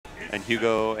And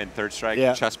Hugo in third strike,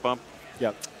 chest bump.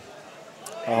 Yep.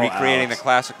 Oh, recreating the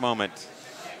classic moment.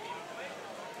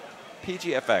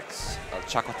 PGFX of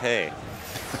Chakotay. Is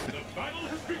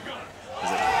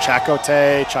it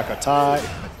Chakotay, Chakotay?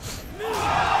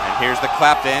 And here's the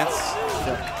clap dance.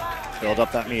 Yep. Build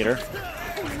up that meter.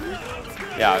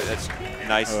 Yeah, that's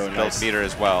nice. Oh, Built nice. meter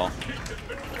as well.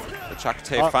 The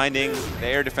Chakotay finding the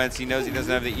air defense. He knows he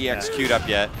doesn't have the EX queued up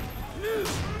yet.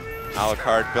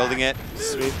 Alucard building it.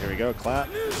 Sweet. Here we go. Clap.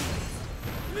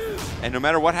 And no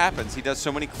matter what happens, he does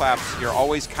so many claps, you're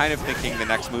always kind of thinking the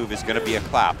next move is going to be a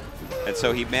clap. And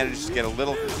so he managed to get a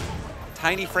little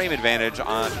tiny frame advantage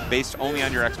based only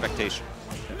on your expectation.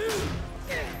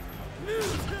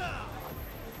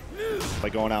 By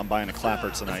going out and buying a clapper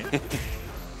tonight. And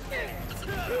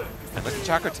look at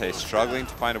Chakotay struggling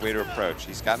to find a way to approach.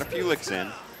 He's gotten a few licks in,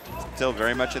 still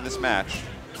very much in this match.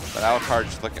 But Alucard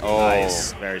just looking,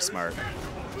 Nice, very smart.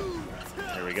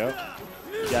 Here we go.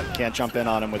 Yep, can't jump in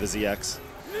on him with his EX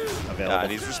available. Yeah,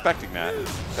 and he's respecting that.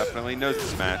 Definitely knows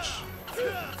this match.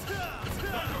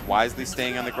 Wisely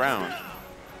staying on the ground.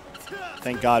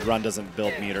 Thank God Run doesn't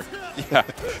build meter. Yeah.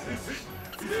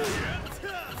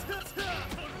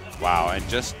 Wow, and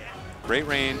just great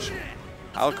range.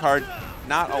 Alucard,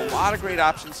 not a lot of great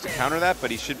options to counter that, but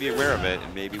he should be aware of it,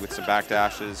 and maybe with some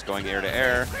backdashes, going air to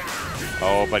air.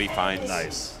 Oh, but he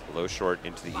finds low short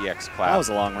into the EX clap. That was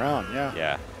a long round, yeah.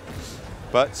 Yeah.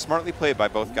 But smartly played by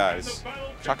both guys.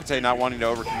 Chakotay not wanting to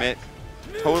overcommit,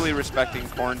 totally respecting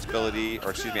Korn's ability, or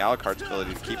excuse me, Alucard's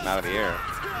ability to keep him out of the air.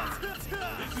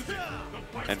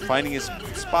 And finding his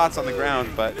spots on the ground,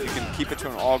 but if you can keep it to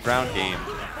an all-ground game,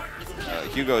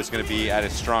 Hugo is going to be at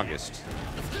his strongest.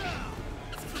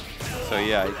 So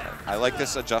yeah, I like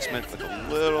this adjustment with a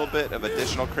little bit of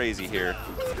additional crazy here.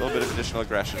 A little bit of additional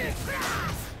aggression.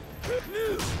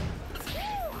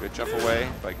 Good jump away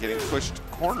by getting pushed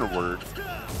cornerward.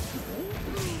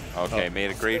 Okay,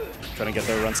 made a great... Trying to get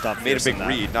the run stop. Made a big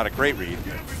read, not a great read.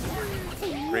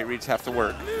 Great reads have to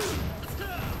work.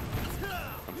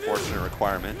 Unfortunate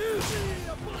requirement.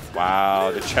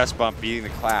 Wow, the chest bump beating the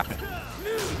clap.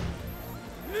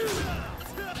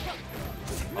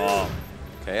 Oh.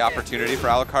 Okay, opportunity for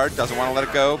Alucard. Doesn't want to let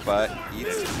it go, but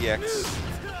eats the EX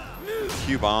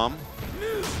Q-bomb.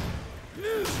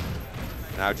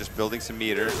 Now just building some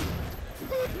meter.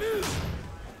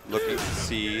 Looking to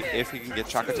see if he can get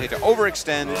Chakotay to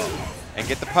overextend and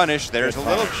get the punish. There's a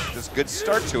little just good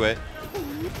start to it.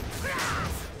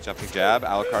 Jumping jab.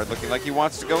 Alucard looking like he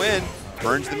wants to go in.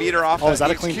 Burns the meter off. Oh, is that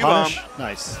a clean punish?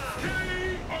 Nice.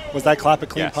 Was that clap a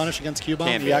clean punish against Q-bomb?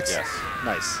 Can be, EX? yes.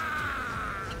 Nice.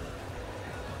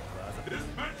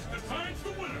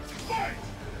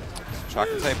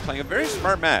 Chakotay playing a very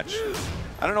smart match.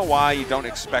 I don't know why you don't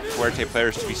expect Fuerte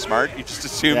players to be smart. You just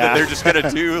assume that they're just going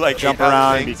to do like jump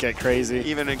around and get crazy.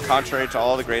 Even in contrary to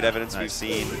all the great evidence we've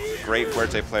seen, great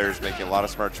Fuerte players making a lot of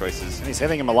smart choices. And he's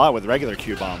hitting him a lot with regular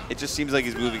Q-bomb. It just seems like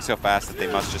he's moving so fast that they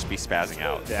must just be spazzing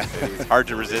out. Yeah. It's hard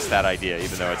to resist that idea,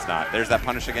 even though it's not. There's that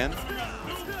punish again.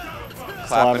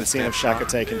 Still haven't seen if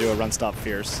Chakotay can do a run stop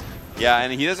fierce. Yeah,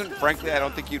 and he doesn't, frankly, I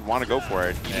don't think you'd want to go for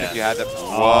it, even if you had that.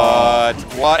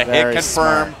 What? Hit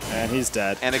confirm. Smart. And he's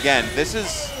dead. And again, this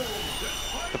is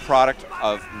the product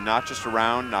of not just a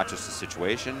round, not just a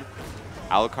situation.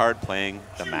 Alucard playing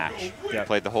the match. Yep.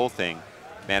 Played the whole thing.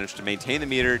 Managed to maintain the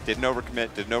meter, didn't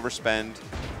overcommit, didn't overspend.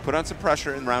 Put on some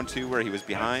pressure in round 2 where he was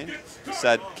behind.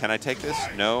 Said, can I take this?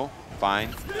 No.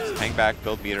 Fine. Just hang back,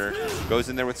 build meter. Goes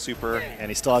in there with super. And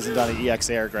he still hasn't done an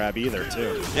EX air grab either,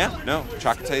 too. Yeah, no.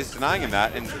 Chakotay is denying him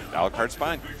that, and Alucard's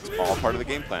fine. It's all part of the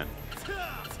game plan.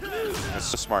 It's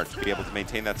so smart to be able to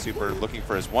maintain that super, looking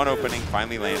for his one opening,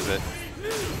 finally lands it.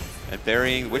 And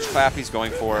varying which clap he's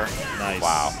going for. Nice.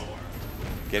 Wow.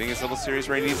 Getting his little series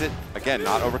where he needs it. Again,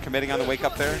 not overcommitting on the wake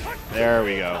up there. There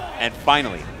we go. And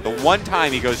finally, the one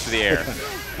time he goes to the air.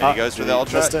 And he goes for the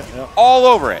ultra. Yep. All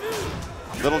over it.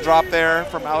 Little drop there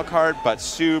from Alucard, but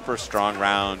super strong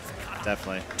round.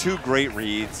 Definitely. 2 great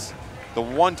reads. The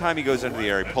one time he goes into the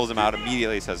air, he pulls him out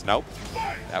immediately, says, nope,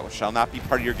 that shall not be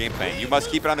part of your game plan. You must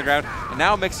keep it on the ground. And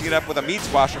now mixing it up with a meat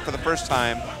squasher for the first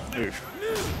time. Oof.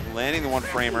 Landing the one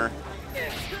framer.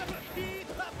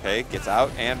 Okay, gets out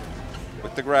and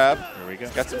with the grab. There we go.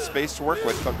 He's got some space to work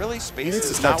with, but really space is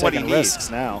is not what he needs.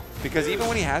 Risks now. Because even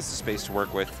when he has the space to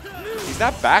work with, he's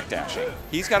not backdashing.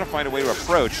 He's got to find a way to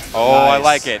approach. Oh, nice. I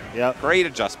like it. Yep. Great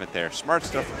adjustment there. Smart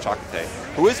stuff from Chakotay,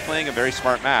 who is playing a very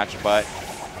smart match, but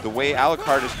the way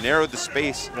Alucard has narrowed the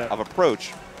space of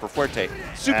approach for Fuerte,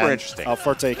 super interesting.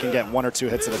 Fuerte can get 1 or 2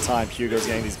 hits at a time. Hugo's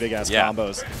getting these big-ass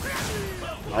combos.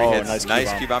 Oh, hits.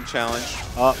 Nice Q-bomb challenge.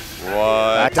 What?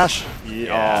 Backdash?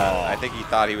 Yeah. I think he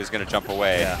thought he was going to jump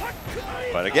away. Yeah.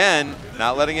 But again,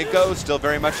 not letting it go, still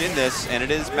very much in this, and it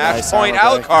is match Nice point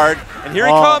armor Alucard. And here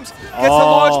he comes, gets the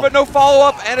launch, but no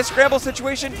follow-up, and a scramble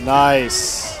situation.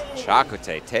 Nice.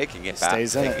 Chakotay taking it back,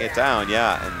 taking it down,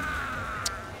 yeah. And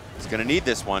he's going to need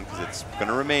this one because it's going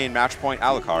to remain match point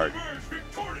Alucard.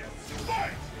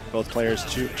 Both players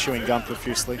chewing gum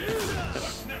profusely.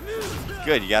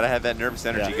 Good, you got to have that nervous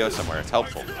energy go somewhere. It's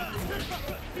helpful.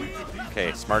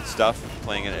 Okay, smart stuff,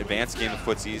 playing an advanced game of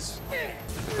footsies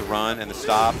with the run and the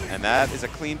stop, and that is a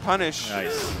clean punish.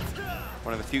 Nice.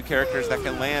 One of the few characters that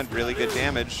can land really good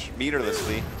damage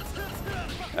meterlessly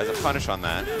as a punish on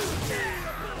that.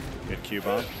 Good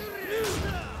Q-bomb.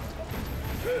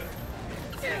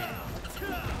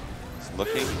 He's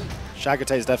looking.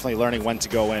 Chakotay is definitely learning when to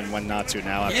go in, when not to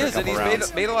now after a couple rounds.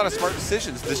 He's made a lot of smart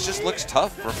decisions. This just looks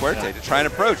tough for Fuerte to try and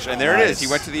approach, and there it is. He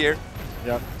went to the air.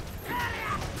 Yep.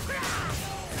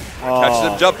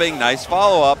 Catches him jumping, nice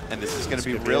follow-up, and this is going to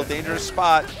be a real dangerous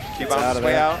spot. Q-bombs his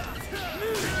way out.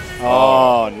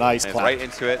 Oh, nice and clap. right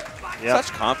into it. Such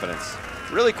confidence.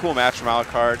 Really cool match from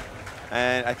Alucard,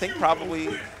 and I think probably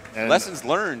lessons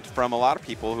learned from a lot of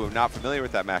people who are not familiar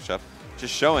with that matchup,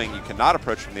 just showing you cannot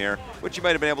approach from the air, which you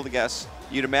might have been able to guess.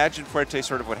 You'd imagine Fuerte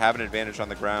sort of would have an advantage on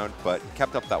the ground, but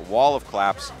kept up that wall of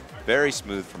claps. Very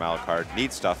smooth from Alucard.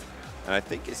 Neat stuff. And I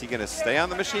think, is he going to stay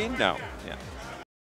on the machine? No. Yeah.